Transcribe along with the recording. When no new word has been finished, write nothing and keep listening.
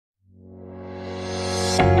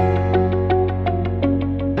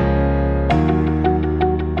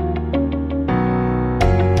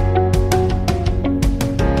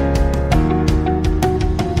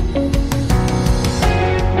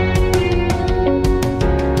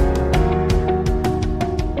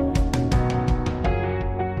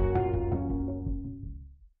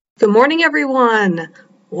morning, everyone.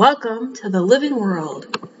 Welcome to the living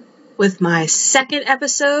world with my second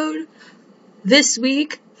episode this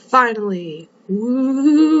week, finally.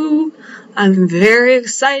 Woo! I'm very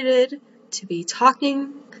excited to be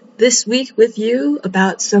talking this week with you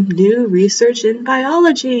about some new research in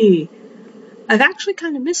biology. I've actually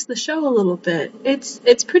kind of missed the show a little bit.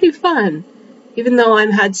 It's pretty fun, even though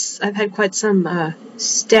I've had quite some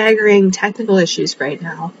staggering technical issues right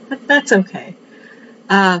now, but that's okay.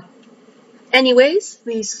 Anyways,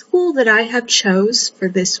 the school that I have chose for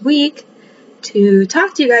this week to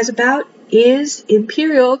talk to you guys about is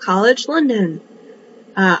Imperial College London.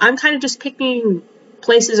 I'm kind of just picking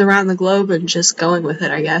places around the globe and just going with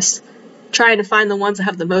it, I guess. Trying to find the ones that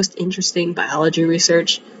have the most interesting biology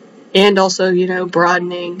research and also,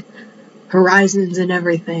 broadening horizons and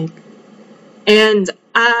everything. And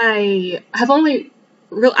I've only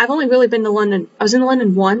really been to London. I was in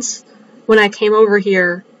London once when I came over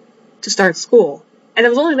here to start school, and I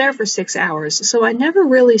was only there for 6 hours, so I never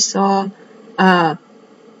really saw the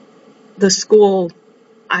school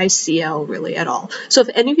ICL really at all. So if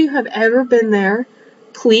any of you have ever been there,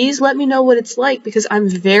 please let me know what it's like, because I'm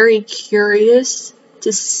very curious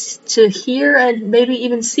to hear and maybe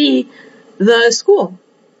even see the school.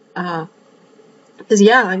 Because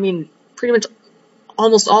pretty much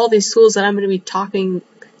almost all these schools that I'm going to be talking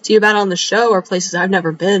to you about on the show are places I've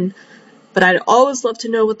never been. But I'd always love to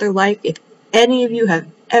know what they're like if any of you have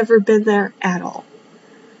ever been there at all.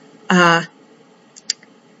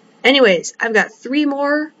 Anyways, I've got 3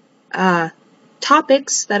 more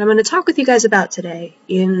topics that I'm going to talk with you guys about today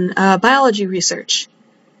in biology research.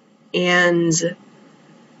 And,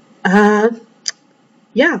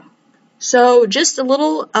 so just a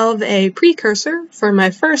little of a precursor for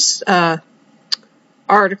my first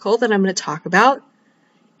article that I'm going to talk about.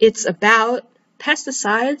 It's about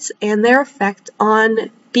pesticides and their effect on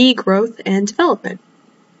bee growth and development.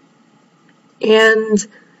 And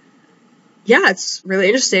it's really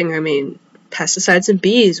interesting. I mean, pesticides and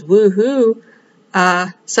bees, woohoo.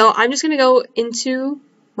 So I'm just going to go into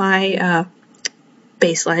my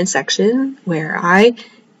baseline section where I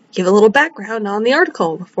give a little background on the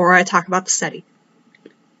article before I talk about the study.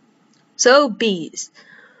 So bees,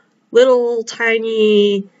 little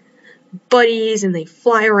tiny buddies, and they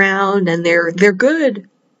fly around, and they're good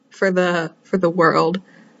for the world,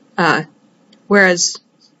 whereas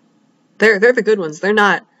they're the good ones. They're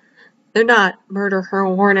not murder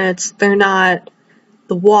hornets. They're not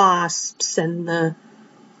the wasps and the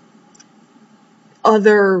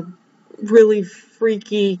other really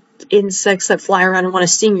freaky insects that fly around and want to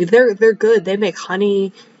sting you. They're good. They make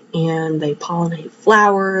honey, and they pollinate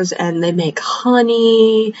flowers, and they make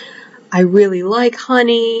honey. I really like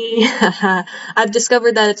honey. I've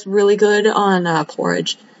discovered that it's really good on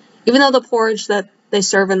porridge. Even though the porridge that they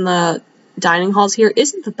serve in the dining halls here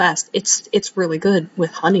isn't the best, it's really good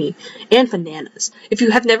with honey and bananas. If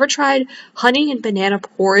you have never tried honey and banana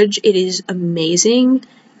porridge, it is amazing,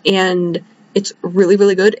 and it's really,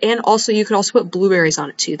 really good. And also, you could also put blueberries on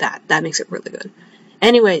it too. That makes it really good.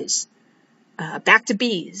 Anyways, back to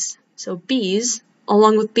bees. So bees,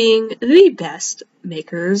 along with being the best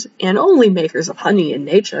makers and only makers of honey in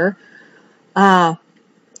nature, have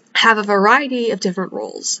a variety of different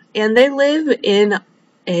roles, and they live in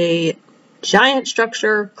a giant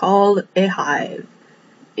structure called a hive.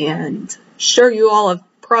 And sure, you all have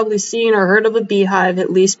probably seen or heard of a beehive,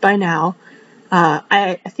 at least by now.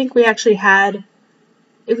 I think we actually had,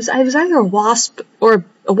 it was either a wasp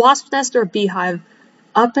nest or a beehive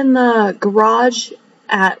up in the garage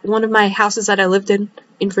at one of my houses that I lived in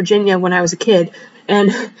Virginia when I was a kid,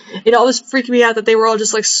 and it always freaked me out that they were all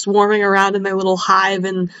just like swarming around in their little hive,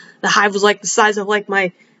 and the hive was like the size of like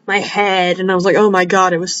my head, and I was like, oh my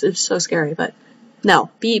god, it was so scary. But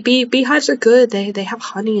no, beehives are good. They have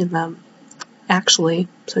honey in them, actually.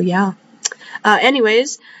 So yeah.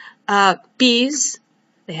 Anyways, bees,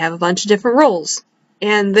 they have a bunch of different roles,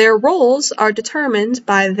 and their roles are determined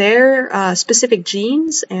by their specific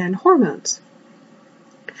genes and hormones.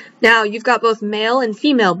 Now, you've got both male and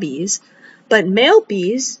female bees, but male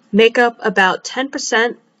bees make up about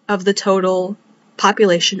 10% of the total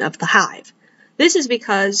population of the hive. This is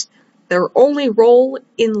because their only role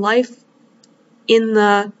in life in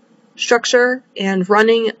the structure and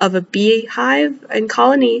running of a beehive and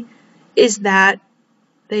colony is that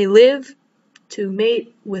they live to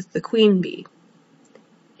mate with the queen bee.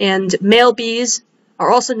 And male bees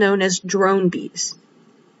are also known as drone bees.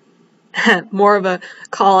 More of a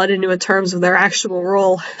call it into a terms of their actual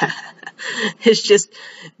role. It's just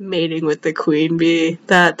mating with the queen bee.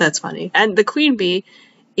 That's funny. And the queen bee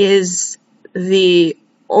is the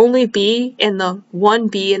only bee and the one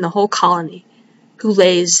bee in the whole colony who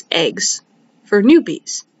lays eggs for new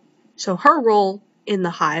bees. So her role in the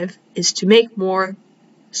hive is to make more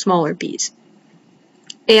smaller bees.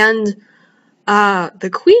 And the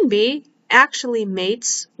queen bee actually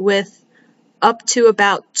mates with up to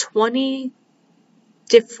about 20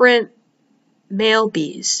 different male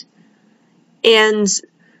bees. And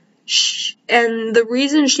the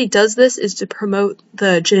reason she does this is to promote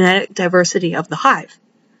the genetic diversity of the hive.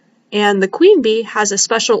 And the queen bee has a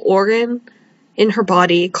special organ in her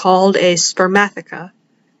body called a spermatheca.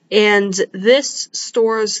 And this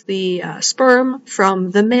stores the sperm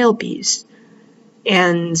from the male bees.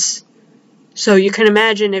 And so you can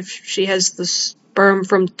imagine if she has the sperm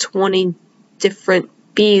from 20 different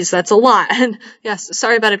bees, that's a lot. And yes,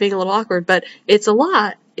 sorry about it being a little awkward, but it's a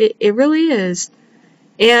lot. It really is.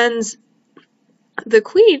 And the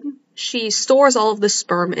queen, she stores all of the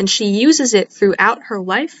sperm and she uses it throughout her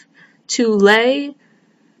life to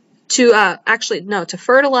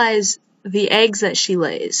fertilize the eggs that she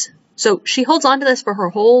lays. So she holds on to this for her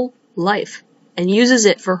whole life and uses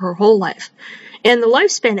it for her whole life. And the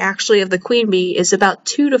lifespan actually of the queen bee is about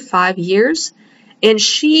 2 to 5 years, and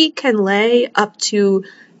she can lay up to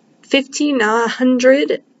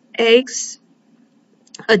 1,500 eggs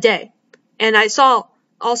a day. And I saw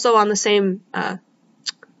also on the same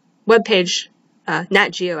webpage, Nat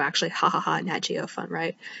Geo actually, Nat Geo fun,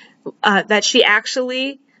 right? That she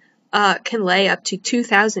actually can lay up to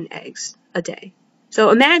 2,000 eggs a day. So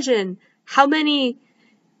imagine how many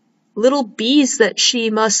little bees that she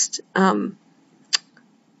must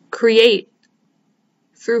create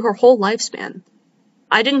through her whole lifespan.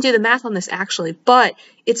 I didn't do the math on this actually, but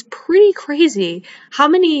it's pretty crazy how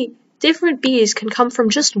many different bees can come from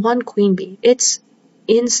just one queen bee. It's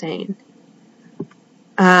insane.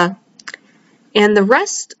 And the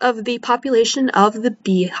rest of the population of the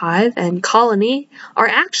beehive and colony are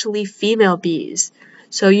actually female bees.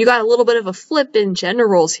 So you got a little bit of a flip in gender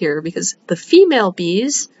roles here because the female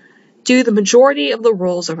bees do the majority of the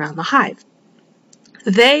roles around the hive.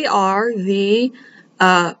 They are the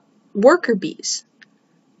worker bees,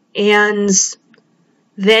 and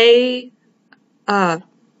their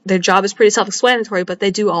job is pretty self-explanatory, but they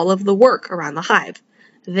do all of the work around the hive.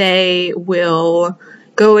 They will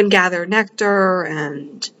go and gather nectar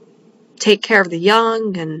and take care of the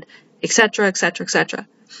young and etc., etc., etc.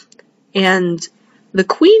 And the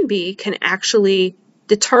queen bee can actually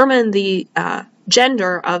determine the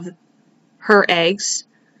gender of her eggs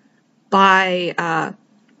by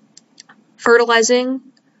fertilizing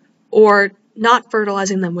or not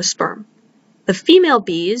fertilizing them with sperm. The female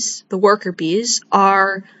bees, the worker bees,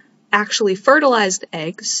 are actually fertilized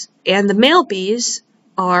eggs, and the male bees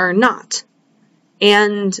are not.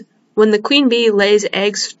 And when the queen bee lays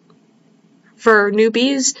eggs for new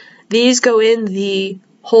bees, these go in the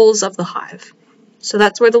holes of the hive. So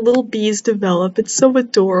that's where the little bees develop. It's so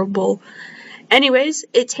adorable. Anyways,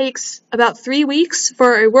 it takes about 3 weeks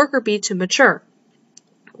for a worker bee to mature.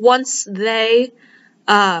 Once they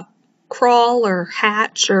crawl or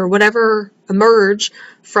hatch or whatever emerge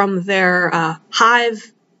from their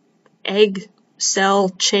hive egg cell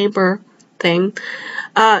chamber thing,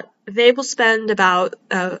 they will spend about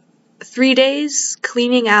 3 days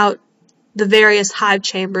cleaning out the various hive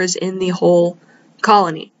chambers in the whole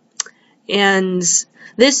colony. And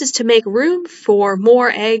this is to make room for more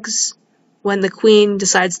eggs when the queen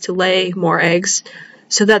decides to lay more eggs,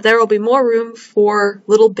 so that there will be more room for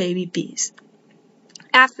little baby bees.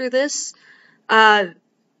 After this, the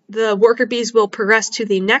worker bees will progress to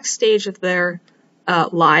the next stage of their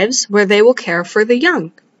lives, where they will care for the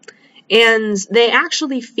young. And they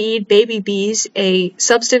actually feed baby bees a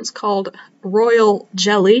substance called royal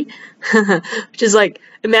jelly, which is like,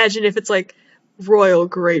 imagine if it's like royal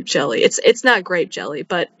grape jelly. It's not grape jelly,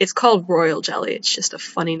 but it's called royal jelly. It's just a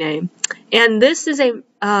funny name. And this is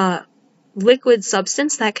a liquid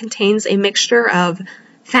substance that contains a mixture of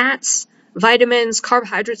fats, vitamins,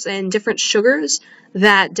 carbohydrates, and different sugars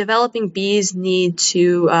that developing bees need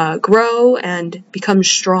to grow and become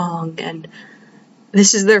strong. And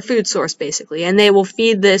this is their food source, basically. And they will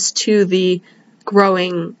feed this to the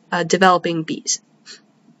growing, developing bees.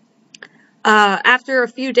 After a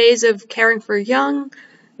few days of caring for young,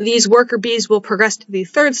 these worker bees will progress to the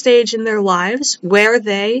third stage in their lives, where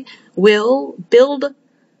they will build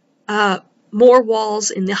more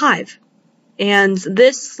walls in the hive. And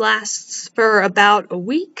this lasts for about a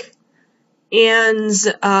week. And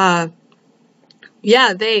they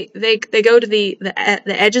go to the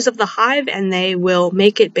edges of the hive and they will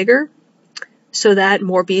make it bigger so that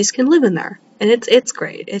more bees can live in there. And it's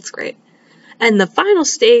great. It's great. And the final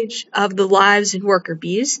stage of the lives in worker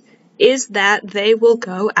bees is that they will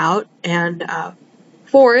go out and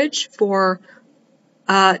forage for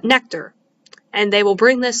nectar. And they will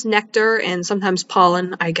bring this nectar and sometimes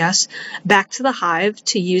pollen, I guess, back to the hive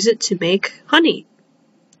to use it to make honey.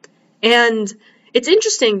 And it's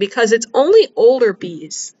interesting because it's only older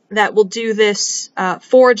bees that will do this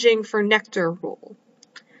foraging for nectar role.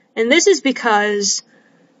 And this is because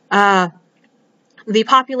the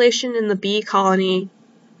population in the bee colony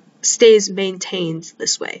stays maintained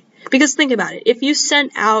this way. Because think about it, if you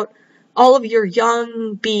sent out all of your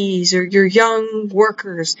young bees or your young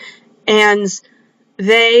workers and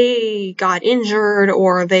they got injured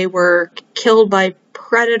or they were killed by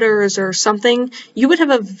predators or something, you would have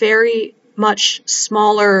a very much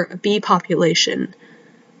smaller bee population.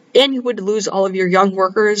 And you would lose all of your young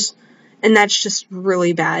workers, and that's just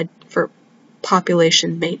really bad for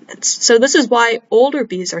population maintenance. So this is why older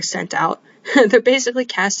bees are sent out. They're basically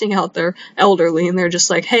casting out their elderly, and they're just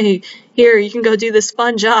like, hey, here, you can go do this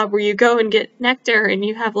fun job where you go and get nectar, and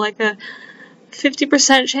you have like a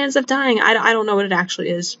 50% chance of dying. I don't know what it actually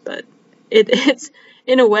is, but it's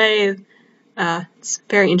in a way, it's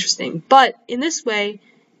very interesting. But in this way,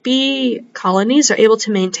 bee colonies are able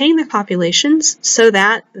to maintain their populations so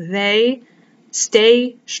that they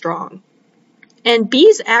stay strong. And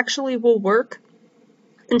bees actually will work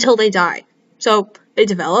until they die. So they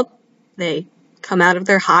develop, they come out of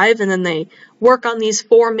their hive, and then they work on these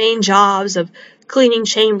 4 main jobs of cleaning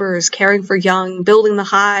chambers, caring for young, building the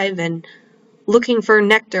hive, and looking for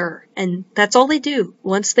nectar. And that's all they do.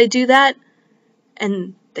 Once they do that,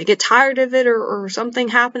 and they get tired of it, or something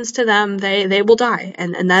happens to them, they will die.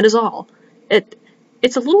 And that is all.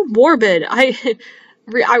 It's a little morbid. I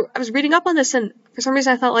was reading up on this, and for some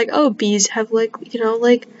reason I thought, like, oh, bees have, like,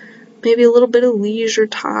 like, maybe a little bit of leisure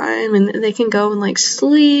time, and they can go and, like,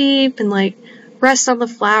 sleep, and, like, rest on the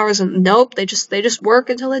flowers, and nope, they just work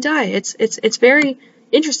until they die. It's very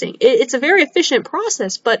interesting. It's a very efficient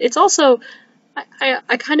process, but it's also,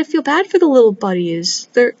 I kind of feel bad for the little buddies.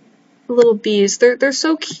 Little bees. They're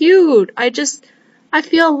so cute. I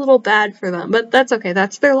feel a little bad for them, but that's okay.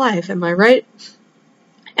 That's their life, am I right?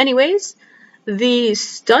 Anyways, the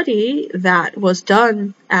study that was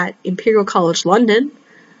done at Imperial College London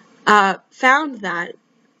found that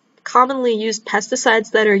commonly used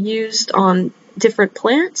pesticides that are used on different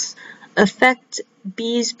plants affect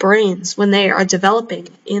bees' brains when they are developing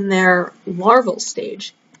in their larval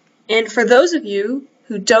stage. And for those of you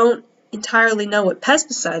who don't entirely know what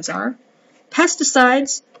pesticides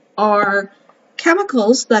are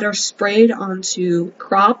chemicals that are sprayed onto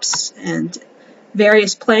crops and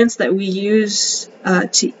various plants that we use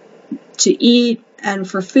to eat and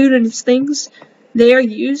for food and things. They are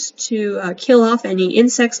used to kill off any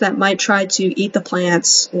insects that might try to eat the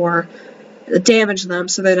plants or damage them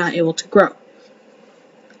so they're not able to grow.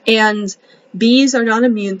 And bees are not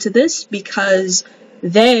immune to this because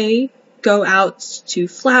they go out to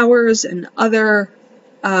flowers and other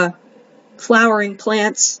flowering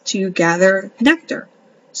plants to gather nectar.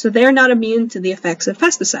 So they're not immune to the effects of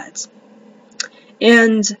pesticides.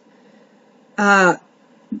 And the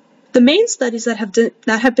main studies that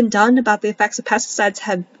have been done about the effects of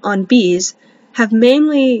pesticides on bees have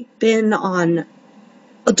mainly been on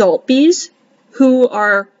adult bees who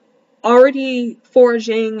are already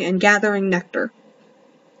foraging and gathering nectar.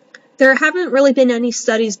 There haven't really been any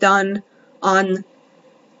studies done on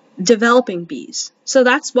developing bees. So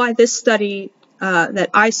that's why this study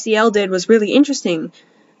that ICL did was really interesting,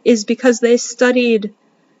 is because they studied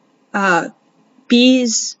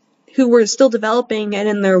bees who were still developing and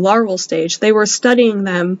in their larval stage. They were studying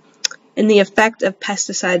them and the effect of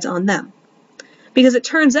pesticides on them. Because it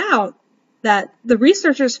turns out that the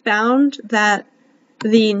researchers found that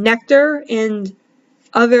the nectar and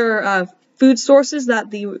other food sources that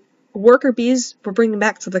the worker bees were bringing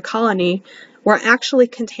back to the colony were actually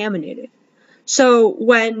contaminated. So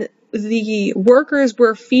when the workers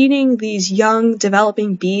were feeding these young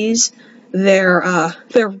developing bees their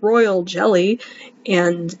royal jelly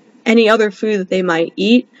and any other food that they might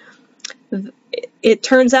eat, it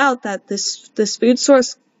turns out that this food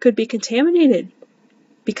source could be contaminated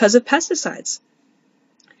because of pesticides.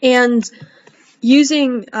 And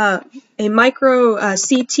using a micro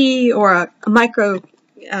CT or a micro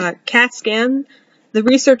CAT scan, the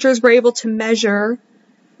researchers were able to measure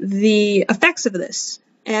the effects of this.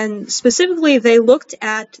 And specifically, they looked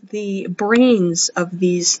at the brains of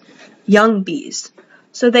these young bees.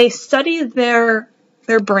 So they studied their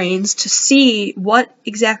brains to see what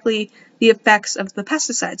exactly the effects of the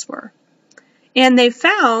pesticides were. And they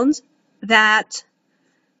found that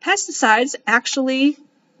pesticides actually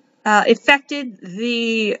affected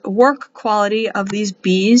the work quality of these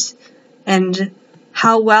bees and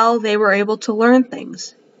how well they were able to learn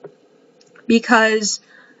things. Because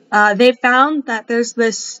they found that there's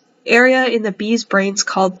this area in the bees' brains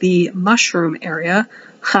called the mushroom area.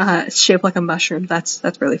 It's shaped like a mushroom. That's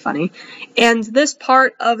really funny. And this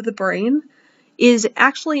part of the brain is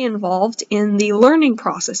actually involved in the learning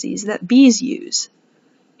processes that bees use.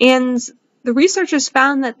 And the researchers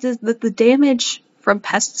found that the damage from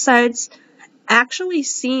pesticides actually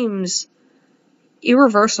seems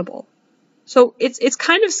irreversible. So it's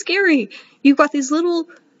kind of scary. You've got these little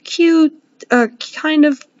cute, kind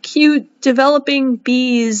of cute developing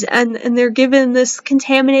bees, and they're given this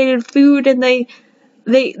contaminated food, and they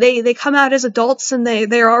come out as adults, and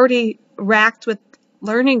they're already racked with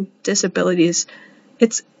learning disabilities.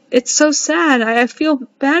 It's so sad. I feel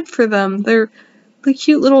bad for them. They're the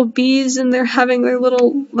cute little bees, and they're having their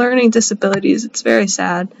little learning disabilities. It's very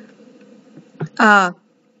sad. But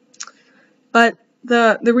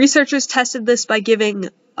the researchers tested this by giving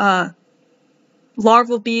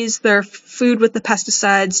larval bees their food with the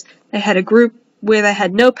pesticides. They had a group where they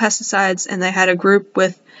had no pesticides, and they had a group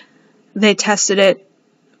they tested it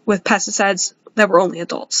with pesticides that were only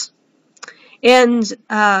adults. And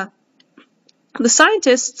the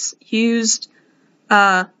scientists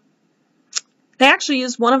they actually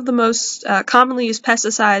used one of the most commonly used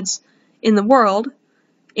pesticides in the world,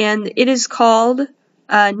 and it is called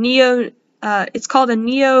it's called a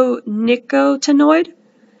neonicotinoid.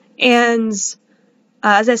 And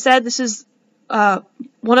as I said, this is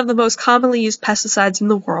one of the most commonly used pesticides in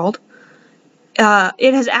the world.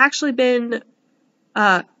 It has actually been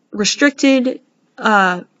restricted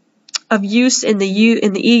of use in the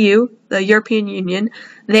EU, the European Union.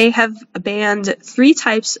 They have banned 3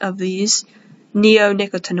 types of these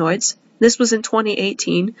neonicotinoids. This was in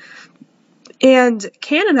 2018. And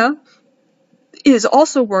Canada is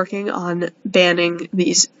also working on banning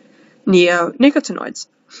these neonicotinoids.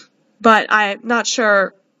 But I'm not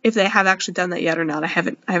sure if they have actually done that yet or not. I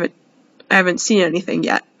haven't seen anything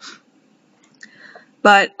yet.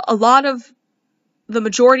 But the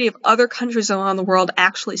majority of other countries around the world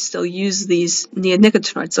actually still use these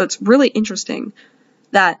neonicotinoids. So it's really interesting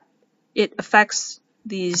that it affects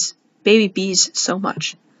these baby bees so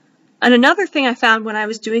much. And another thing I found when I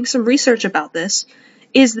was doing some research about this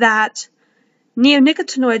is that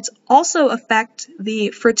neonicotinoids also affect the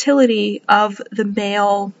fertility of the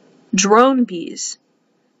male drone bees.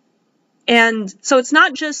 And so it's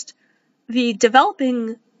not just the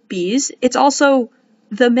developing bees, it's also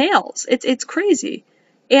the males. It's crazy.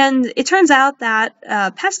 And it turns out that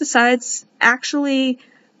pesticides actually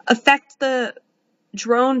affect the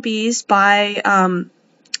drone bees by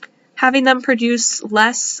having them produce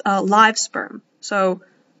less live sperm. So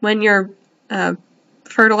when you're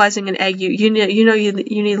fertilizing an egg, you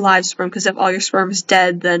need live sperm, because if all your sperm is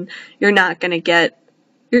dead, then you're not gonna get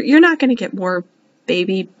more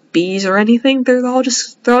baby bees or anything. They're all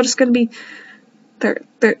just gonna be they're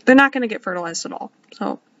not gonna get fertilized at all.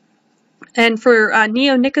 So, and for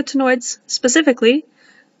neonicotinoids specifically,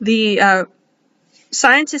 the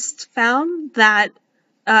scientists found that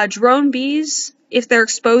drone bees, if they're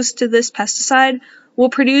exposed to this pesticide, will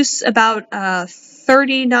produce about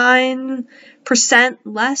 39%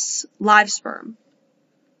 less live sperm.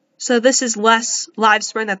 So this is less live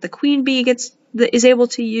sperm that the queen bee is able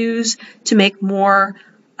to use to make more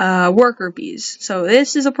worker bees. So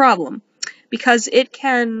this is a problem because it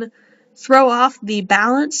can throw off the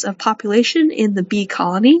balance of population in the bee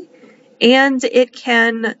colony, and it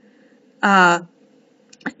can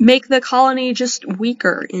make the colony just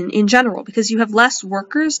weaker in general, because you have less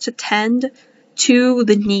workers to tend to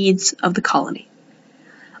the needs of the colony.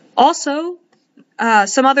 Also,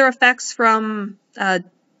 some other effects from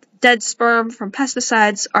dead sperm from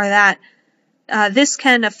pesticides are that this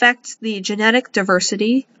can affect the genetic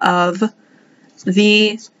diversity of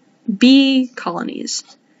the bee colonies,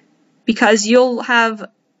 because you'll have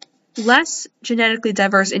less genetically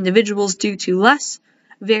diverse individuals due to less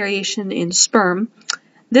variation in sperm.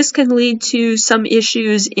 This can lead to some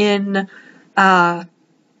issues in the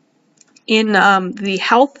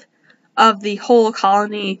health of the whole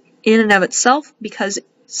colony in and of itself, because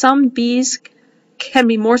some bees can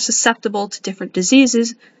be more susceptible to different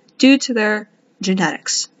diseases due to their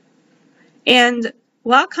genetics. And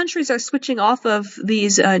while countries are switching off of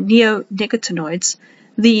these neonicotinoids,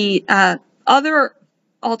 the other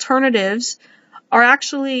alternatives are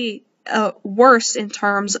actually worse in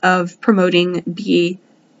terms of promoting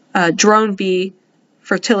drone bee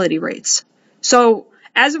fertility rates. So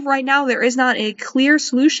as of right now, there is not a clear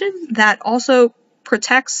solution that also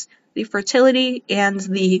protects the fertility and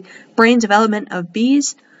the brain development of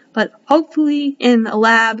bees, but hopefully in a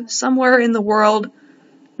lab somewhere in the world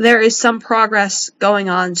there is some progress going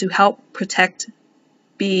on to help protect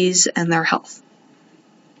bees and their health.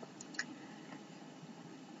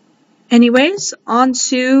 Anyways, on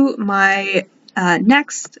to my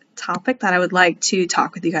next topic that I would like to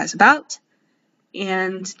talk with you guys about.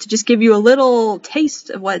 And to just give you a little taste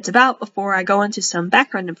of what it's about before I go into some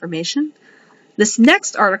background information, this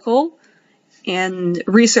next article and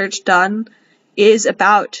research done is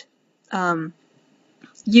about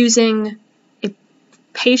using a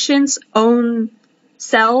patient's own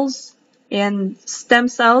cells and stem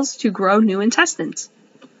cells to grow new intestines.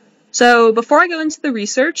 So before I go into the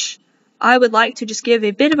research, I would like to just give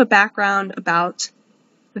a bit of a background about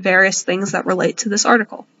the various things that relate to this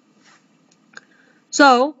article.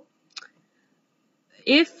 So,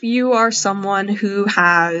 if you are someone who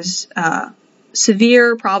has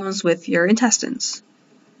severe problems with your intestines,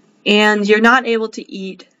 and you're not able to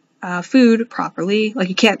eat food properly, like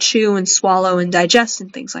you can't chew and swallow and digest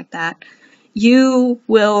and things like that, you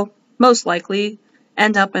will most likely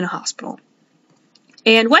end up in a hospital.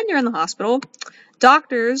 And when you're in the hospital,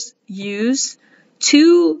 doctors use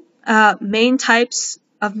two main types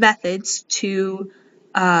of methods to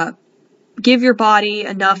give your body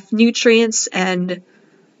enough nutrients and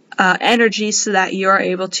energy so that you're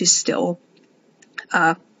able to still,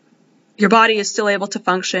 your body is still able to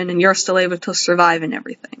function and you're still able to survive and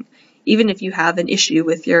everything, even if you have an issue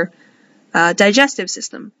with your digestive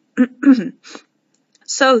system.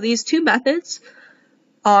 So these two methods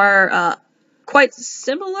are quite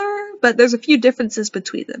similar, but there's a few differences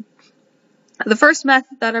between them. The first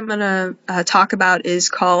method that I'm going to talk about is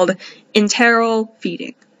called enteral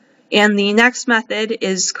feeding. And the next method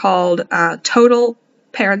is called total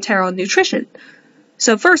parenteral nutrition.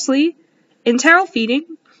 So firstly, enteral feeding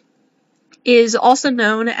is also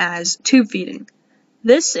known as tube feeding.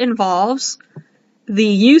 This involves the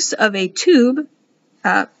use of a tube,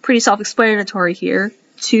 pretty self-explanatory here,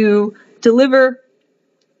 to deliver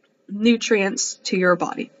nutrients to your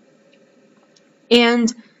body. And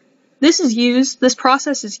this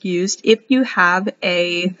process is used if you have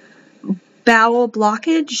a bowel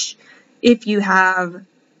blockage, if you have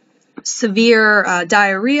severe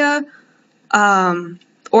diarrhea,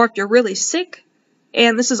 or if you're really sick.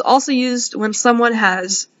 And this is also used when someone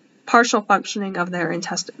has partial functioning of their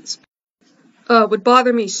intestines. It would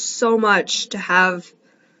bother me so much to have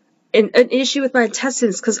an issue with my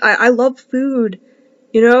intestines because I love food,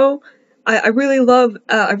 you know. I really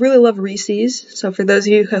love Reese's. So for those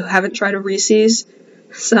of you who haven't tried a Reese's,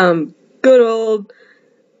 some good old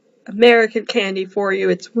American candy for you.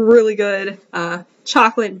 It's really good.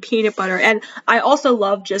 Chocolate and peanut butter. And I also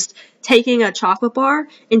love just taking a chocolate bar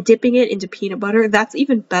and dipping it into peanut butter. That's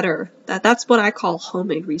even better. That's what I call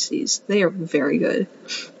homemade Reese's. They are very good.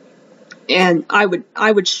 And I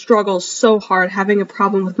would struggle so hard having a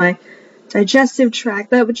problem with my digestive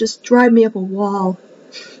tract. That would just drive me up a wall.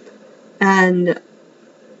 And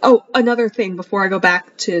another thing before I go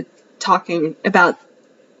back to talking about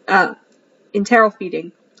enteral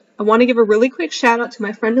feeding. I want to give a really quick shout out to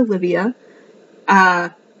my friend Olivia.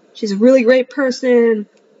 She's a really great person,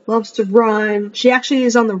 loves to run. She actually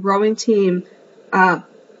is on the rowing team.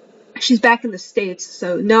 She's back in the States,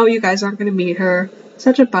 so no, you guys aren't going to meet her.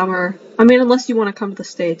 Such a bummer. I mean, unless you want to come to the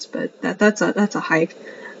States, but that's a hike.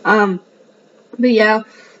 But yeah,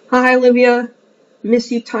 hi Olivia,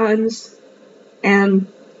 miss you tons. And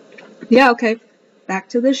yeah, okay, back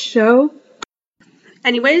to the show.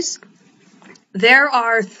 Anyways, there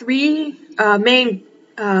are four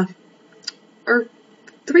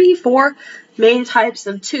main types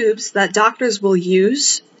of tubes that doctors will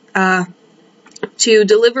use to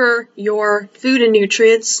deliver your food and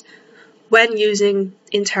nutrients when using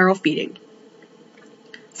enteral feeding.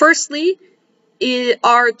 Firstly,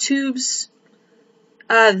 are tubes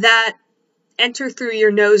that enter through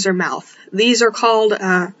your nose or mouth. These are called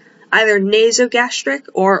either nasogastric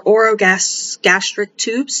or orogastric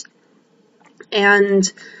tubes. And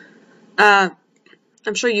I'm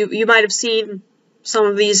sure you might have seen some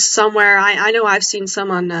of these somewhere. I know I've seen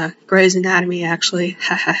some on Grey's Anatomy, actually.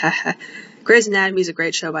 Grey's Anatomy is a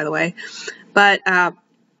great show, by the way. But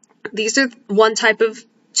these are one type of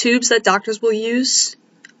tubes that doctors will use.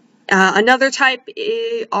 Another type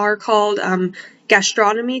are called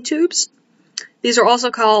gastrostomy tubes. These are also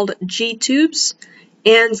called G tubes,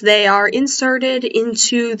 and they are inserted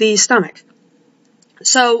into the stomach.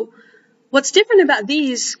 So what's different about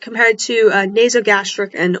these compared to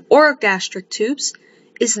nasogastric and orogastric tubes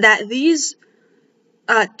is that these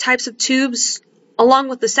types of tubes along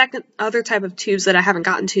with the other type of tubes that I haven't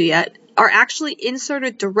gotten to yet, are actually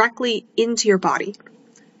inserted directly into your body.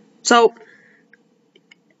 So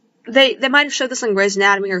they might have showed this on Grey's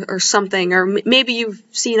Anatomy or something, or maybe you've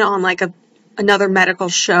seen it on like another medical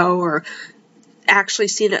show, or actually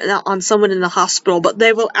seen it on someone in the hospital, but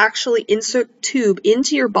they will actually insert tube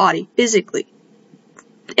into your body physically.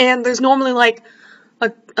 And there's normally like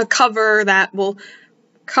a cover that will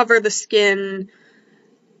cover the skin,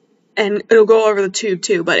 and it'll go over the tube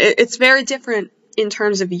too, but it's very different in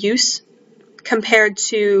terms of use compared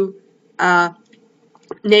to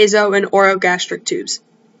naso and orogastric tubes.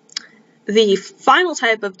 The final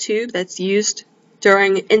type of tube that's used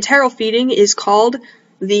during enteral feeding is called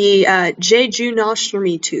the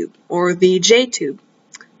jejunostomy tube, or the J tube.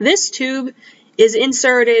 This tube is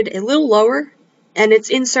inserted a little lower, and it's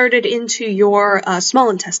inserted into your small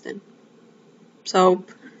intestine. So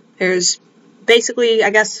there's basically,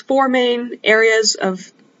 I guess, 4 main areas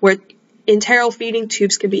of where enteral feeding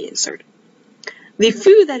tubes can be inserted. The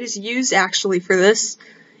food that is used actually for this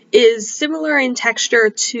is similar in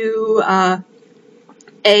texture to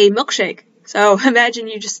a milkshake. So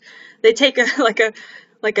imagine they take a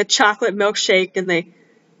chocolate milkshake and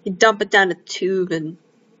you dump it down a tube, and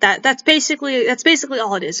that's basically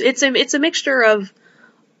all it is. It's a mixture of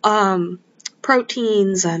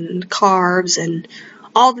proteins and carbs and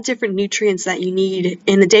all the different nutrients that you need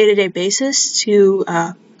in a day-to-day basis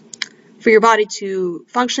for your body to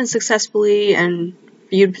function successfully and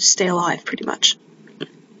for you to stay alive, pretty much.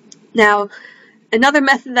 Now, another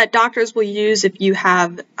method that doctors will use if you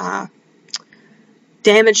have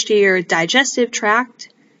damage to your digestive tract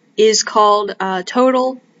is called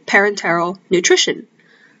total parenteral nutrition,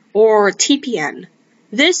 or TPN.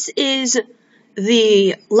 This is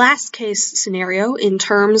the last case scenario in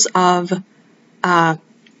terms of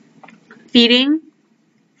feeding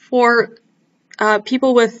for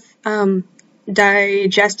people with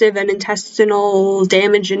digestive and intestinal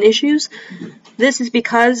damage and issues. This is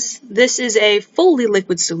because this is a fully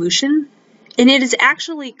liquid solution, and it is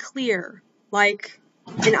actually clear, like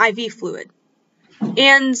an IV fluid.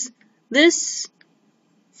 And this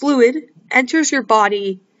fluid enters your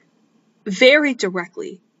body very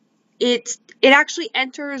directly. It actually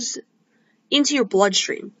enters into your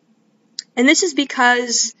bloodstream. And this is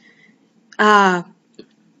because TPN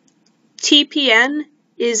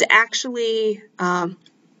is actually,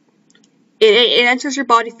 it enters your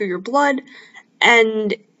body through your blood,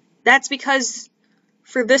 and that's because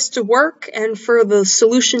for this to work and for the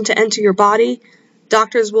solution to enter your body,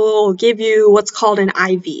 doctors will give you what's called an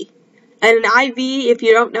IV. And an IV, if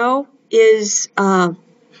you don't know, is, I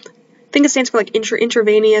think it stands for like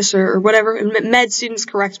intravenous or whatever. Med students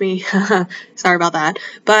correct me. Sorry about that.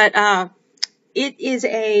 But it is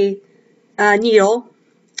a needle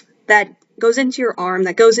that goes into your arm,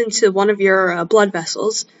 that goes into one of your blood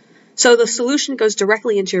vessels. So the solution goes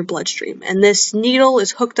directly into your bloodstream. And this needle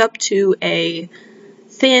is hooked up to a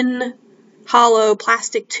thin, hollow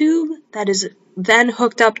plastic tube that is then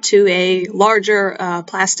hooked up to a larger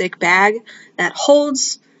plastic bag that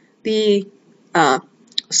holds the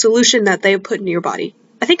solution that they put into your body.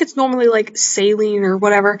 I think it's normally like saline or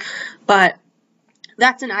whatever, but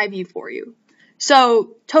that's an IV for you.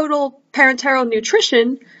 So total parenteral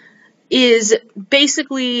nutrition is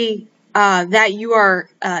basically that you are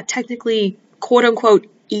technically, quote-unquote,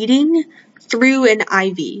 eating through an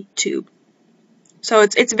IV tube. So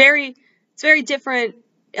it's very different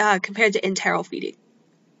compared to enteral feeding.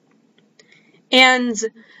 And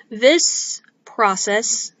this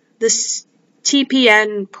process, this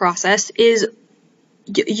TPN process, is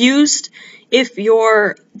used if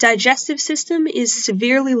your digestive system is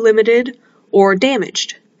severely limited or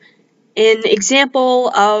damaged. An example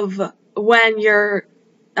of when your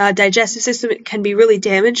digestive system can be really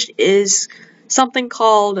damaged is something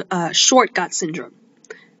called short gut syndrome.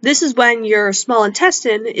 This is when your small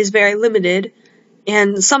intestine is very limited,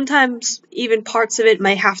 and sometimes even parts of it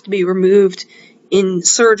may have to be removed in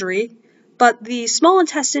surgery. But the small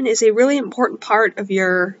intestine is a really important part of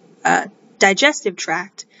your digestive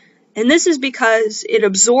tract, and this is because it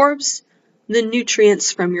absorbs the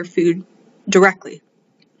nutrients from your food directly.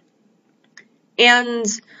 And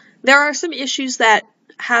there are some issues that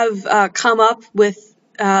have come up with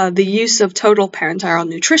the use of total parenteral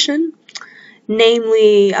nutrition.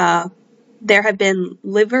 Namely, there have been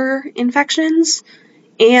liver infections,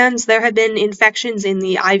 and there have been infections in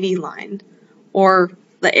the IV line, or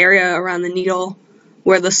the area around the needle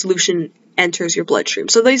where the solution enters your bloodstream.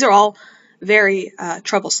 So these are all very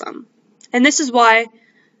troublesome. And this is why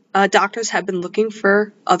doctors have been looking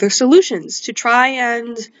for other solutions to try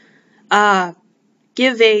and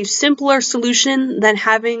give a simpler solution than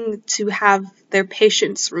having to have their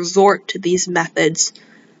patients resort to these methods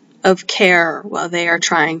of care while they are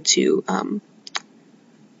trying to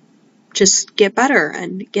just get better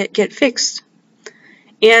and get fixed.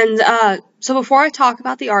 And so before I talk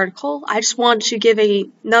about the article, I just wanted to give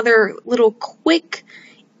another little quick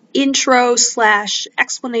intro /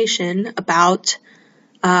 explanation about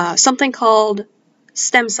something called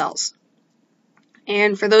stem cells.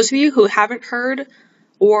 And for those of you who haven't heard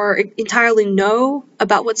or entirely know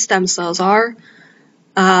about what stem cells are,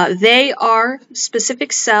 they are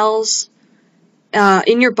specific cells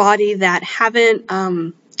in your body that haven't,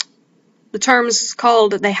 the term's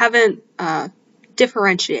called, they haven't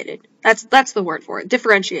differentiated. That's the word for it,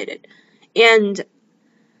 differentiated. And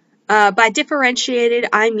by differentiated,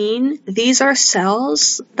 I mean these are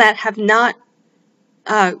cells that have not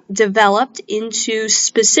developed into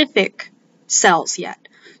specific cells yet.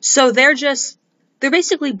 So they're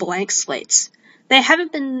basically blank slates. They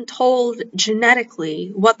haven't been told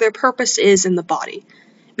genetically what their purpose is in the body.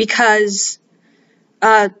 Because,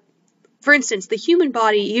 for instance, the human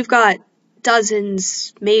body, you've got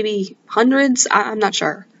dozens, maybe hundreds, I'm not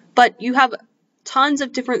sure. But you have tons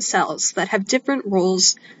of different cells that have different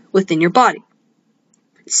roles within your body.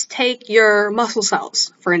 Let's take your muscle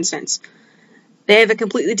cells, for instance. They have a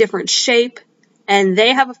completely different shape, and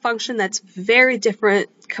they have a function that's very different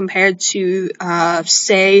compared to,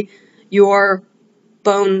 say, your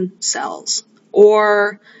bone cells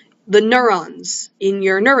or the neurons in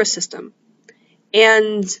your nervous system.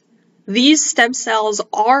 And these stem cells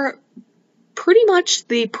are pretty much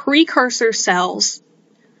the precursor cells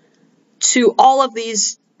to all of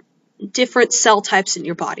these different cell types in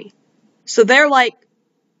your body. So they're like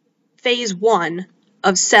phase 1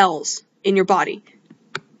 of cells in your body.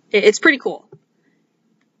 It's pretty cool.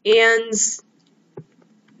 And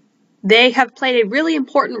they have played a really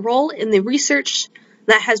important role in the research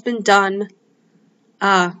that has been done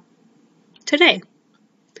today.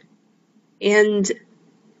 And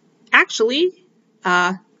actually,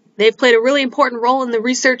 they've played a really important role in the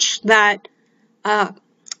research that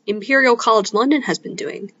Imperial College London has been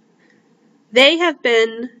doing. They have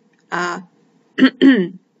been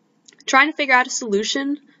trying to figure out a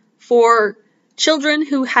solution for children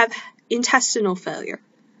who have intestinal failure.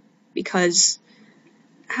 Because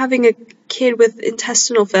having a kid with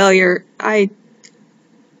intestinal failure, I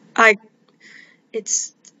don't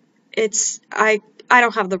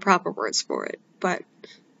have the proper words for it, but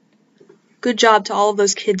good job to all of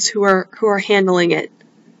those kids who are handling it.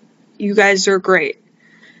 You guys are great.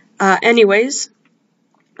 Anyways,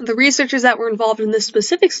 the researchers that were involved in this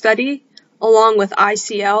specific study, along with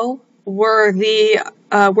ICL, were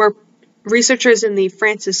researchers in the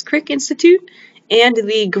Francis Crick Institute and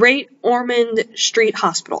the Great Ormond Street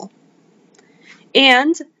Hospital.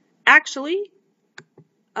 And actually,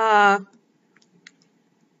 before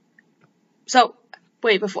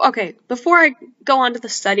I go on to the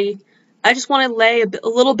study, I just want to lay a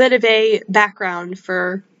little bit of a background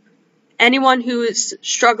for anyone who is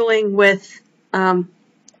struggling with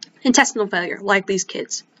intestinal failure, like these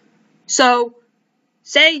kids. So,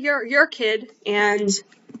 say you're a kid and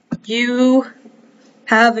you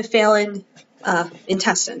have a failing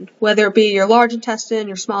intestine, whether it be your large intestine,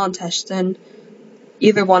 your small intestine,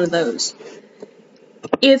 either one of those.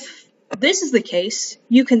 If this is the case,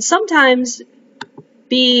 you can sometimes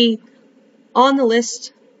be on the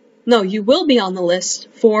list, you will be on the list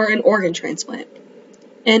for an organ transplant.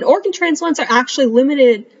 And organ transplants are actually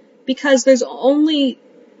limited because there are only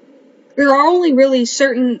really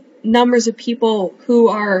certain numbers of people who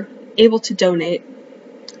are able to donate.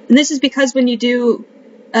 And this is because when you do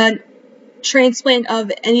a transplant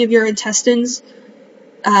of any of your intestines,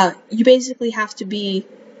 you basically have to be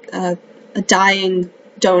a dying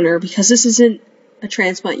donor, because this isn't a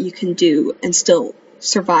transplant you can do and still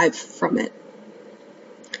survive from it.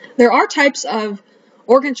 There are types of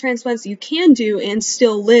organ transplants you can do and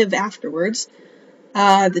still live afterwards.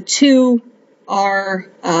 The two are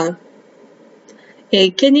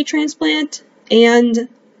a kidney transplant and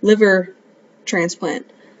liver transplant.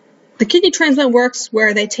 The kidney transplant works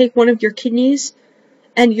where they take one of your kidneys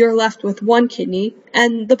and you're left with one kidney,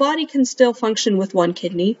 and the body can still function with one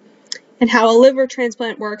kidney. And how a liver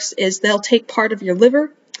transplant works is they'll take part of your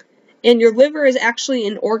liver, and your liver is actually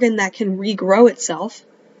an organ that can regrow itself.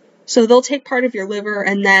 So they'll take part of your liver,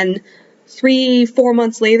 and then 3-4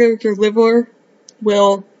 months later, your liver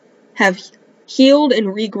will have healed and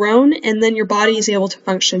regrown, and then your body is able to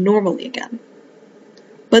function normally again.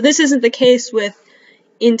 But this isn't the case with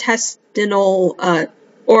intestinal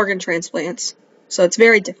organ transplants, so it's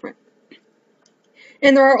very different.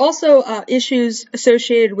 And there are also issues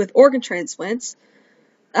associated with organ transplants.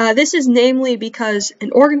 This is namely because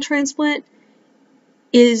an organ transplant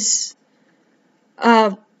is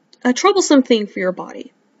a troublesome thing for your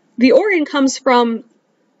body. The organ comes from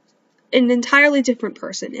an entirely different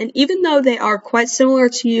person, and even though they are quite similar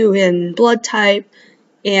to you in blood type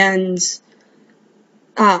and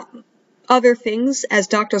other things, as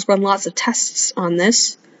doctors run lots of tests on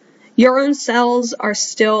this, your own cells are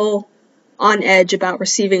still on edge about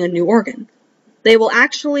receiving a new organ. They will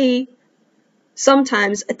actually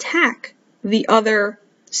sometimes attack the other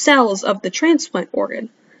cells of the transplant organ.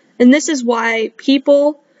 And this is why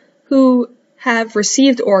people who have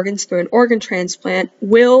received organs through an organ transplant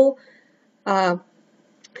will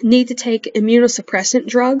need to take immunosuppressant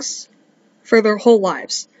drugs for their whole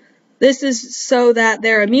lives. This is so that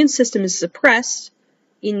their immune system is suppressed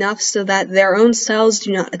enough so that their own cells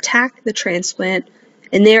do not attack the transplant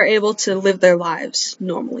and they are able to live their lives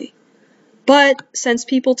normally. But since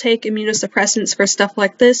people take immunosuppressants for stuff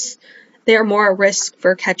like this, they are more at risk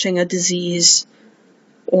for catching a disease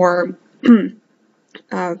or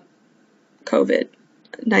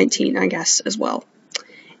COVID-19, I guess, as well.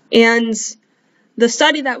 And the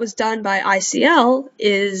study that was done by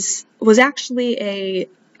ICL was actually a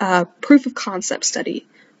proof of concept study,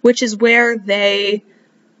 which is where they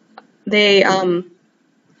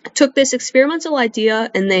took this experimental idea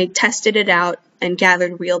and they tested it out and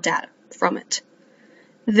gathered real data from it.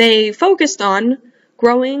 They focused on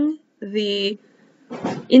growing the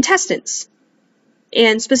intestines,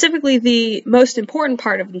 and specifically the most important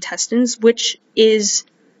part of intestines, which is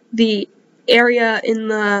the area in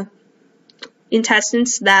the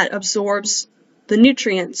intestines that absorbs the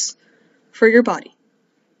nutrients for your body.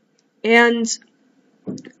 And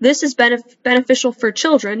this is beneficial for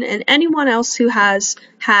children and anyone else who has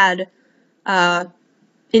had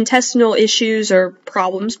intestinal issues or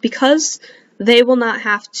problems, because they will not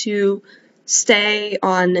have to stay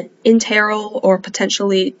on enteral or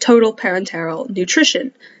potentially total parenteral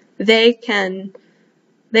nutrition. They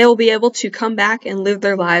will be able to come back and live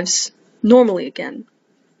their lives normally again.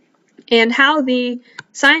 And how the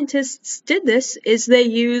scientists did this is they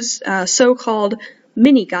use so-called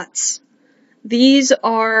mini guts. These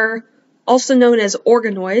are also known as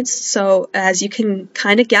organoids, so as you can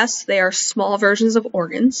kind of guess, they are small versions of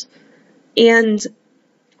organs. And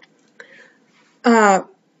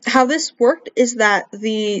how this worked is that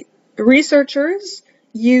the researchers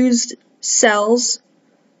used cells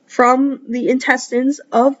from the intestines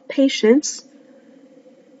of patients,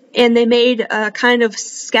 and they made a kind of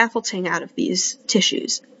scaffolding out of these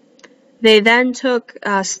tissues. They then took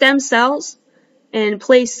stem cells and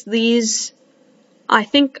placed these, I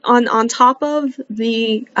think, on top of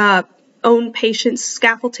the own patient's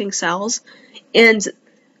scaffolding cells, and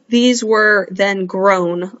these were then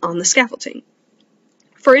grown on the scaffolding.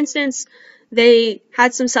 For instance, they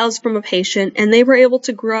had some cells from a patient, and they were able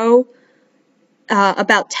to grow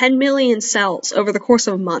about 10 million cells over the course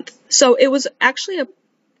of a month. So it was actually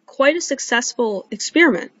quite a successful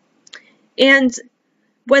experiment. And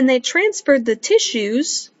when they transferred the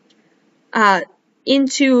tissues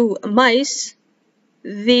into mice,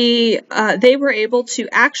 they were able to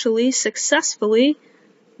actually successfully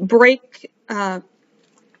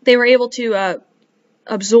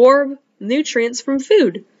absorb nutrients from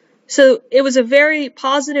food. So it was a very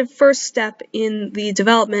positive first step in the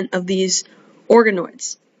development of these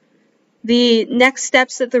organoids. The next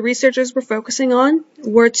steps that the researchers were focusing on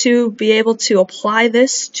were to be able to apply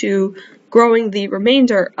this to growing the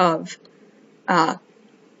remainder of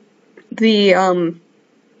the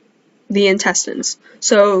intestines.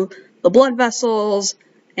 So the blood vessels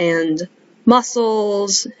and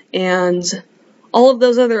muscles and all of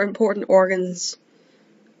those other important organs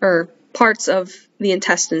or parts of the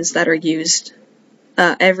intestines that are used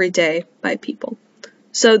every day by people.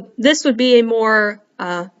 So this would be a more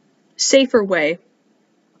safer way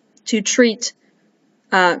to treat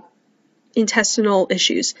intestinal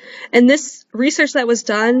issues. And this research that was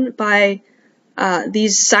done by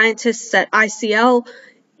these scientists at ICL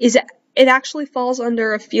it actually falls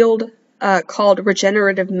under a field called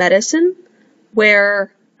regenerative medicine,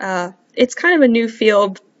 where it's kind of a new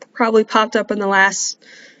field, probably popped up in the last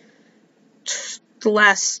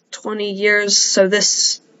 20 years. So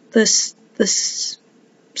this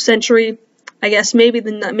century, I guess, maybe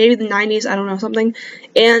the 90s, I don't know, something.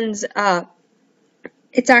 And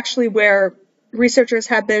it's actually where researchers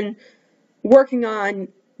have been working on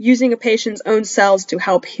using a patient's own cells to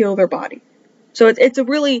help heal their body. So it's a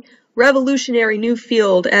really revolutionary new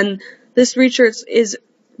field, and this research is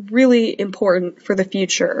really important for the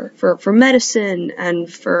future, for medicine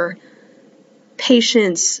and for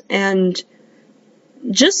patience and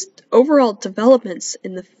just overall developments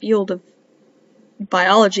in the field of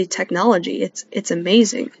biology technology. It's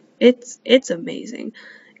amazing. It's amazing.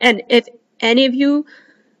 And if any of you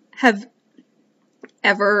have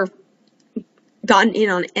ever gotten in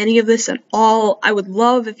on any of this at all, I would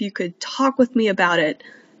love if you could talk with me about it.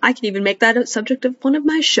 I could even make that a subject of one of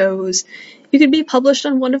my shows. You could be published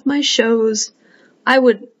on one of my shows. I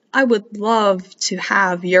would love to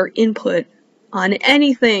have your input on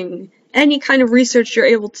anything, any kind of research you're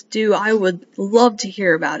able to do. I would love to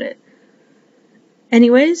hear about it.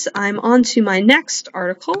 Anyways, I'm on to my next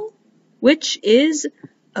article, which is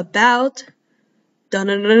about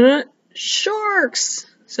sharks.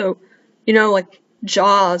 So, like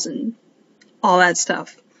Jaws and all that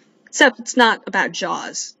stuff. Except it's not about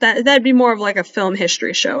Jaws. That'd be more of like a film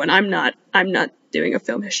history show, and I'm not doing a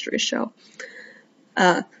film history show.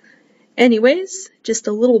 Anyways, just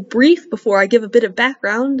a little brief before I give a bit of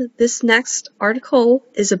background. This next article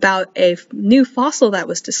is about a new fossil that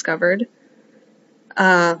was discovered.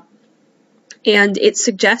 And it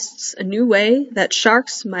suggests a new way that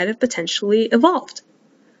sharks might have potentially evolved.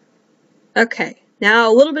 Okay,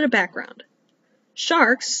 now a little bit of background.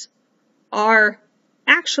 Sharks are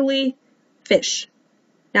actually fish.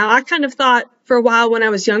 Now, I kind of thought for a while when I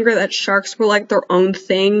was younger that sharks were like their own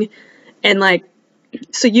thing, and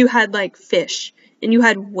so you had like fish, and you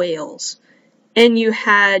had whales, and you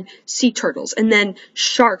had sea turtles, and then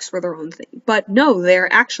sharks were their own thing. But no,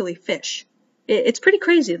 they're actually fish. It's pretty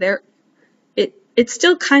crazy. It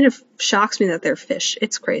still kind of shocks me that they're fish.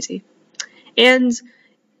 It's crazy. And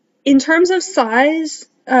in terms of size,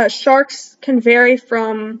 sharks can vary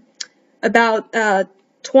from about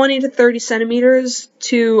 20 to 30 centimeters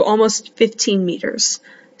to almost 15 meters.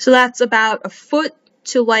 So that's about a foot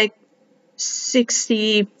to like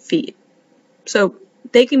 60 feet. So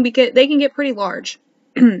they can get pretty large.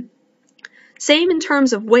 Same in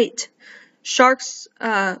terms of weight. Sharks'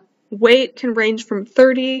 weight can range from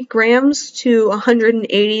 30 grams to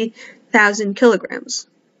 180,000 kilograms.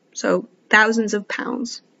 So thousands of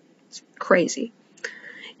pounds. It's crazy.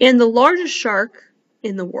 And the largest shark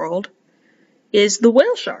in the world is the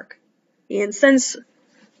whale shark. And since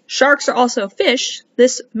sharks are also fish,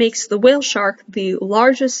 this makes the whale shark the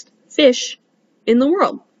largest fish in the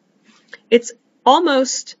world. It's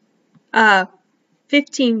almost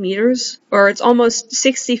 15 meters, or it's almost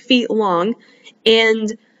 60 feet long,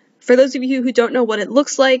 and for those of you who don't know what it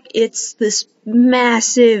looks like, it's this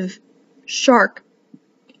massive shark,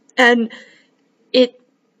 and it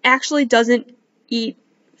actually doesn't eat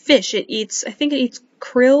fish. I think it eats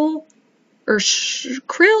krill, or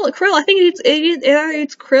krill. I think it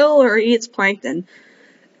eats krill or it eats plankton,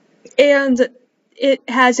 and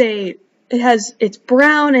it's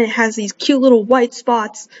brown, and it has these cute little white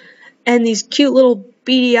spots and these cute little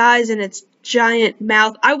beady eyes in its giant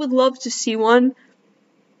mouth. I would love to see one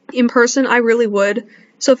in person. I really would.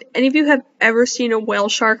 So if any of you have ever seen a whale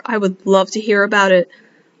shark, I would love to hear about it.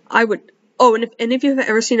 And if any of you have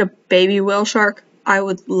ever seen a baby whale shark, I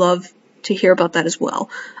would love to hear about that as well.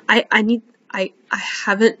 I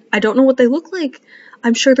don't know what they look like.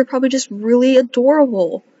 I'm sure they're probably just really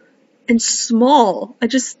adorable and small.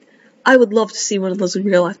 I would love to see one of those in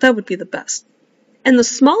real life. That would be the best. And the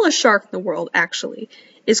smallest shark in the world, actually,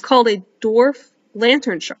 is called a dwarf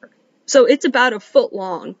lantern shark. So it's about a foot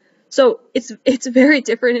long. So it's very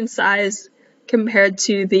different in size compared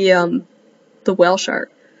to the whale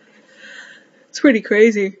shark. It's pretty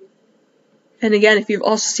crazy. And again, if you've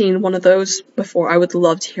also seen one of those before, I would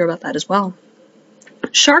love to hear about that as well.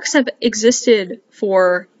 Sharks have existed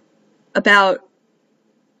for about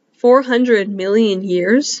 400 million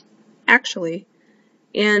years, actually.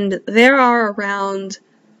 And there are around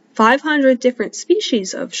 500 different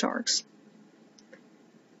species of sharks.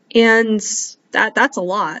 And that's a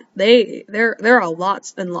lot. There are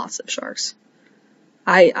lots and lots of sharks.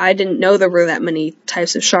 I didn't know there were that many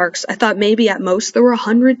types of sharks. I thought maybe at most there were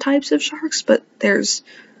 100 types of sharks, but there's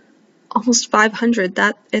almost 500.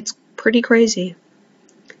 It's pretty crazy.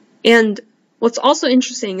 And what's also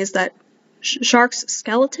interesting is that sharks'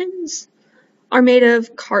 skeletons are made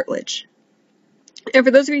of cartilage. And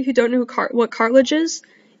for those of you who don't know what cartilage is,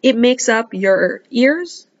 it makes up your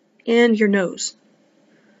ears and your nose.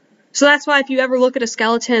 So that's why if you ever look at a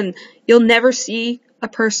skeleton, you'll never see a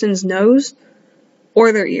person's nose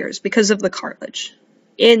or their ears because of the cartilage.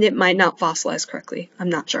 And it might not fossilize correctly. I'm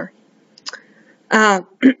not sure.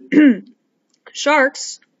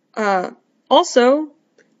 Sharks also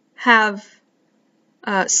have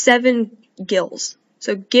 7 gills.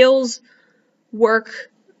 So gills work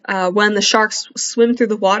when the sharks swim through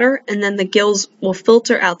the water, and then the gills will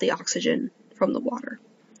filter out the oxygen from the water.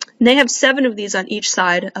 And they have 7 of these on each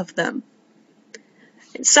side of them.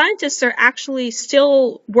 And scientists are actually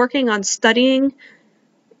still working on studying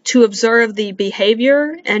to observe the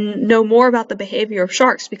behavior and know more about the behavior of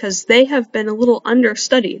sharks, because they have been a little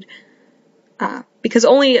understudied. Because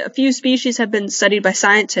only a few species have been studied by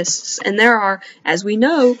scientists, and there are, as we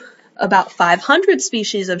know, about 500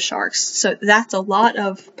 species of sharks, so that's a lot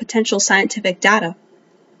of potential scientific data.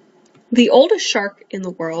 The oldest shark in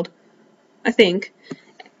the world, I think,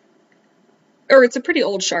 or it's a pretty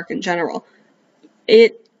old shark in general,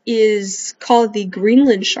 it is called the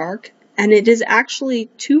Greenland shark, and it is actually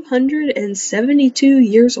 272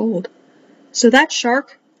 years old. So that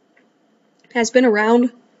shark has been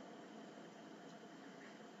around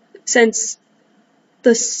since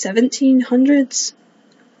the 1700s.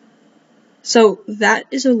 So that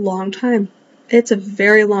is a long time. It's a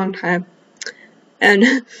very long time. And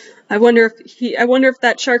I wonder if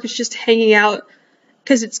that shark is just hanging out,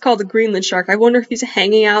 because it's called the Greenland shark. I wonder if he's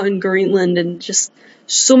hanging out in Greenland and just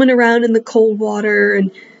swimming around in the cold water,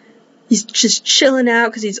 and he's just chilling out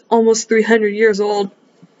because he's almost 300 years old.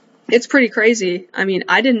 It's pretty crazy. I mean,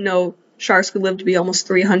 I didn't know sharks could live to be almost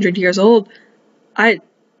 300 years old. I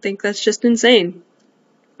think that's just insane.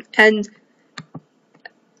 And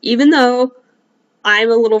even though I'm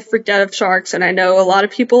a little freaked out of sharks, and I know a lot of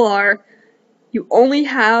people are, you only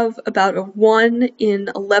have about a 1 in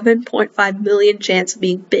 11.5 million chance of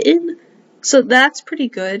being bitten, so that's pretty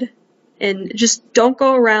good. And just don't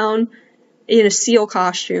go around in a seal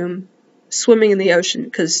costume swimming in the ocean,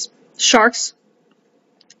 because sharks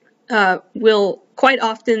will quite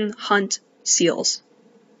often hunt seals.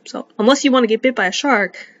 So unless you want to get bit by a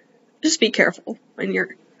shark, just be careful when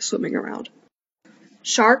you're swimming around.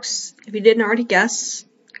 Sharks, if you didn't already guess,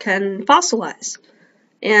 can fossilize.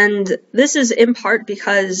 And this is in part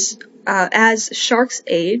because as sharks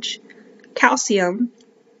age, calcium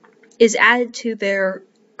is added to their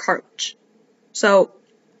cartilage. So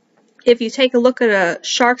if you take a look at a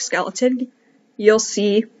shark skeleton, you'll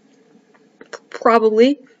see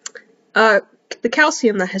probably the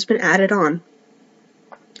calcium that has been added on.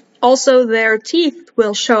 Also, their teeth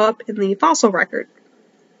will show up in the fossil record.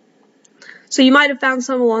 So you might have found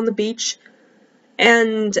some along the beach,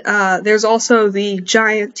 and there's also the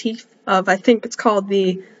giant teeth of, I think it's called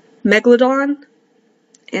the megalodon,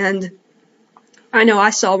 and I know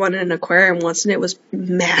I saw one in an aquarium once, and it was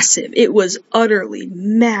massive. It was utterly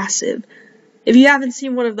massive. If you haven't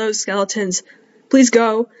seen one of those skeletons, please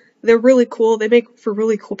go. They're really cool. They make for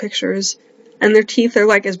really cool pictures, and their teeth are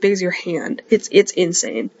like as big as your hand. It's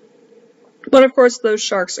insane. But of course, those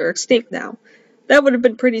sharks are extinct now. That would have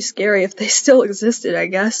been pretty scary if they still existed, I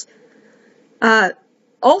guess.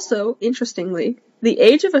 Also, interestingly, the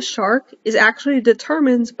age of a shark is actually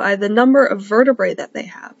determined by the number of vertebrae that they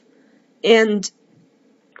have. And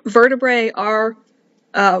vertebrae are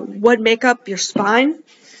what make up your spine.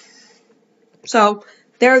 So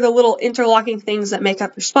they're the little interlocking things that make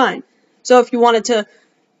up your spine. So if you wanted to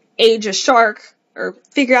age a shark, or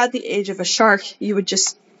figure out the age of a shark, you would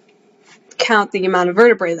just count the amount of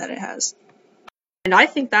vertebrae that it has. And I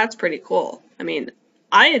think that's pretty cool. I mean,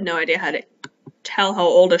 I had no idea how to tell how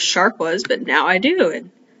old a shark was, but now I do,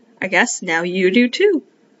 and I guess now you do too.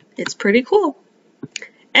 It's pretty cool.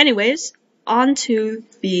 Anyways, on to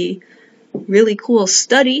the really cool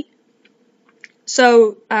study.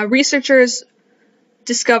 So, researchers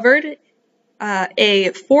discovered a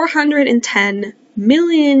 410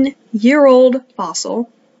 million year old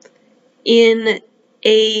fossil in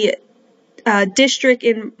a district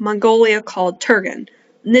in Mongolia called Turgan.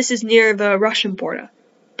 And this is near the Russian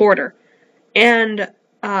border. And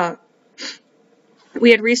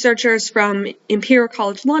we had researchers from Imperial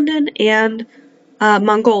College London and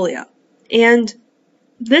Mongolia. And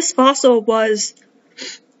this fossil was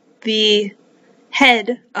the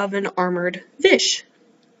head of an armored fish.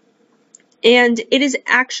 And it is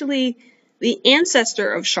actually the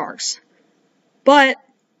ancestor of sharks. But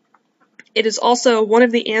it is also one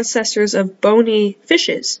of the ancestors of bony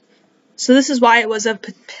fishes. So this is why it was of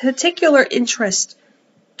particular interest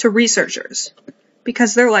to researchers.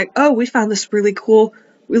 Because they're like, oh, we found this really cool,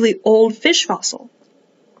 really old fish fossil.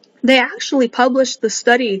 They actually published this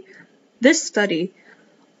study,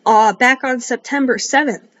 back on September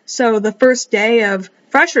 7th. So the first day of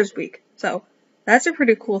Freshers Week. So that's a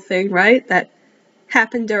pretty cool thing, right? That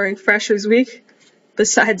happened during Freshers Week,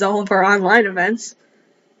 besides all of our online events.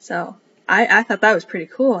 So I thought that was pretty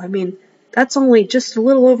cool. I mean, that's only just a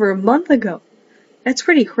little over a month ago. That's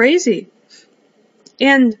pretty crazy.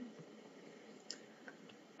 And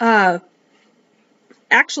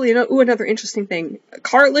actually, another interesting thing.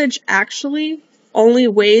 Cartilage actually only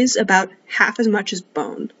weighs about half as much as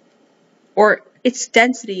bone, or its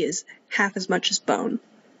density is half as much as bone.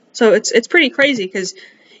 So it's pretty crazy because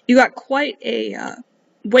you got quite a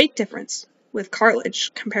weight difference with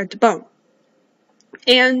cartilage compared to bone.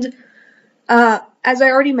 And as I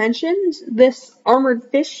already mentioned, this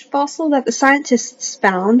armored fish fossil that the scientists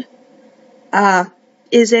found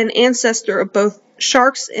is an ancestor of both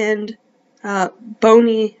sharks and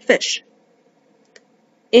bony fish.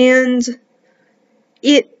 And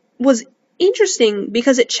it was interesting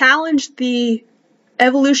because it challenged the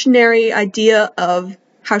evolutionary idea of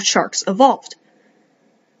how sharks evolved.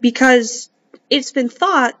 Because it's been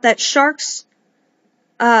thought that sharks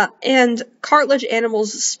and cartilage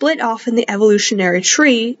animals split off in the evolutionary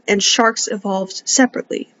tree, and sharks evolved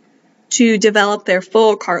separately to develop their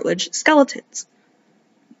full cartilage skeletons.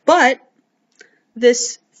 But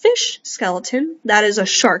this fish skeleton, that is a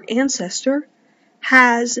shark ancestor,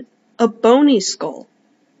 has a bony skull,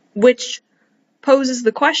 which poses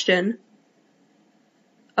the question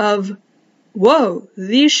of, whoa,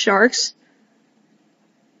 these sharks,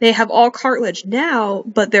 they have all cartilage now,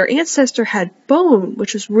 but their ancestor had bone,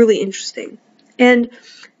 which was really interesting. And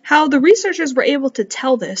how the researchers were able to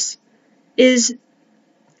tell this is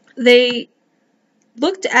they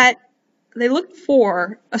looked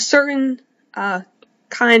for a certain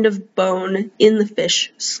kind of bone in the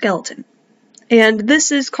fish skeleton. And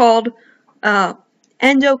this is called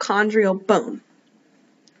endochondral bone.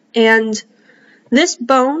 And this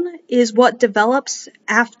bone is what develops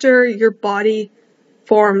after your body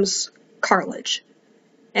forms cartilage.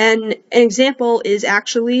 And an example is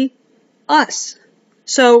actually us.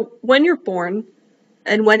 So when you're born,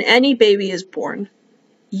 and when any baby is born,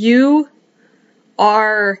 you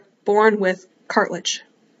are born with cartilage.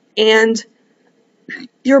 And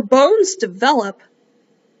your bones develop,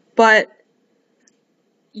 but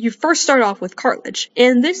you first start off with cartilage.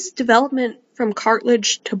 And this development from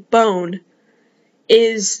cartilage to bone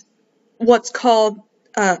is what's called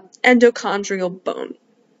endochondral bone.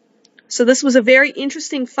 So this was a very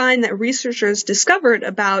interesting find that researchers discovered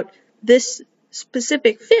about this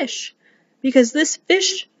specific fish, because this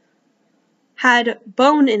fish had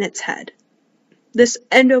bone in its head, this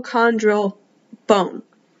endochondral bone.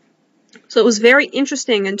 So it was very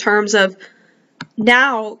interesting in terms of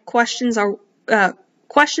now questions are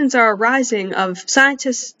arising of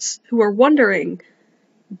scientists who are wondering,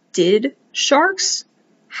 did sharks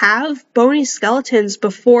have bony skeletons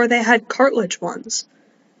before they had cartilage ones?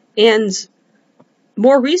 And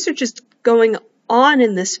more research is going on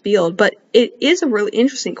in this field, but it is a really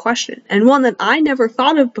interesting question, and one that I never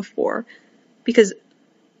thought of before, because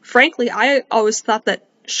frankly, I always thought that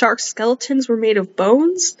shark skeletons were made of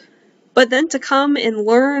bones, but then to come and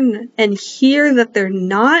learn and hear that they're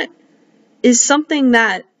not is something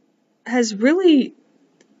that has really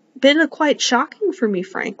been quite shocking for me,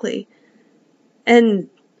 frankly. And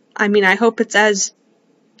I mean, I hope it's as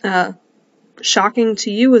shocking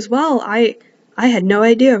to you as well. I had no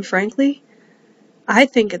idea, frankly. I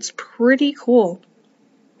think it's pretty cool.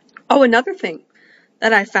 Oh, another thing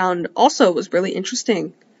that I found also was really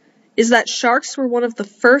interesting is that sharks were one of the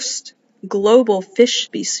first global fish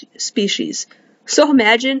species. So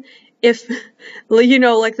imagine if,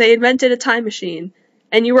 like they invented a time machine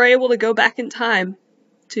and you were able to go back in time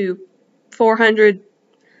to 400,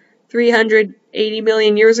 380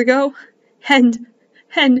 million years ago and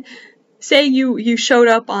say you showed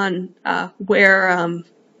up on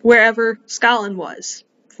wherever Scotland was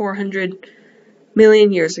 400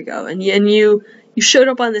 million years ago, and you showed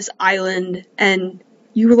up on this island and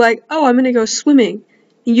you were like, oh, I'm gonna go swimming.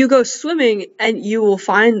 And you go swimming and you will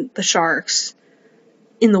find the sharks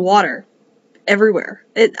in the water everywhere.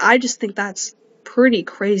 I just think that's pretty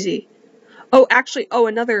crazy.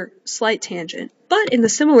 Another slight tangent, but in the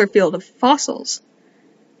similar field of fossils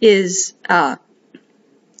is,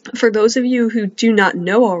 for those of you who do not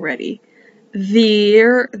know already,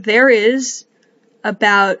 there is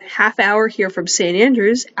about half hour here from St.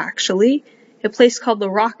 Andrews, actually, a place called the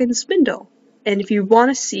Rock and Spindle. And if you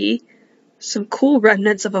want to see some cool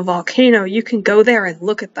remnants of a volcano, you can go there and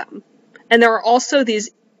look at them. And there are also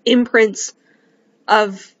these imprints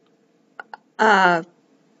of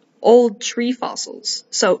old tree fossils.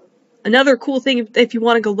 So another cool thing if you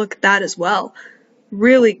want to go look at that as well.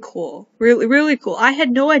 Really cool. Really, really cool. I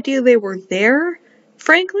had no idea they were there,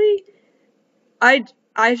 frankly. I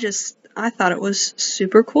thought it was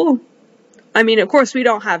super cool. I mean, of course, we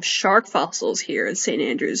don't have shark fossils here in St.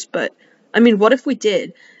 Andrews, but, I mean, what if we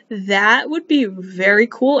did? That would be very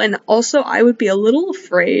cool, and also I would be a little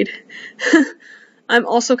afraid. I'm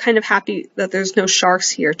also kind of happy that there's no sharks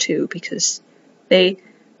here, too, because they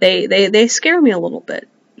They scare me a little bit.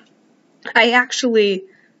 I actually,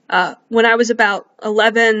 when I was about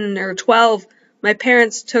 11 or 12, my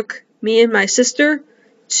parents took me and my sister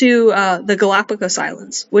to the Galapagos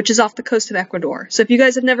Islands, which is off the coast of Ecuador. So if you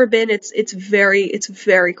guys have never been, it's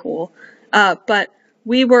very cool. But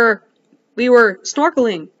we were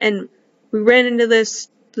snorkeling, and we ran into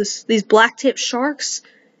these black-tipped sharks,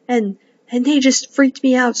 and they just freaked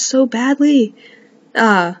me out so badly.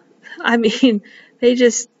 I mean, they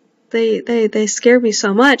scared me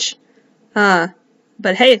so much.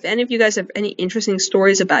 But hey, if any of you guys have any interesting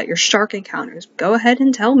stories about your shark encounters, go ahead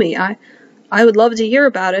and tell me. I would love to hear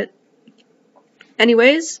about it.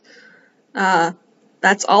 Anyways,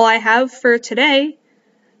 that's all I have for today.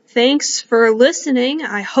 Thanks for listening.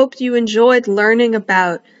 I hope you enjoyed learning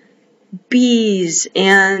about bees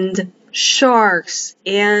and sharks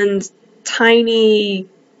and tiny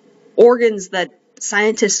organs that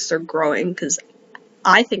scientists are growing, because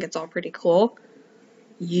I think it's all pretty cool.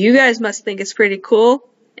 You guys must think it's pretty cool.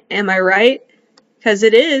 Am I right? Because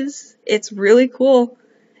it is. It's really cool.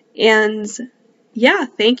 And yeah,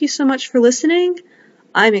 thank you so much for listening.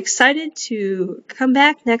 I'm excited to come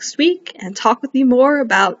back next week and talk with you more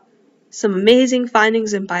about some amazing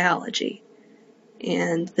findings in biology.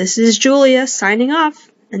 And this is Julia signing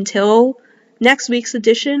off until next week's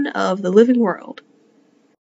edition of The Living World.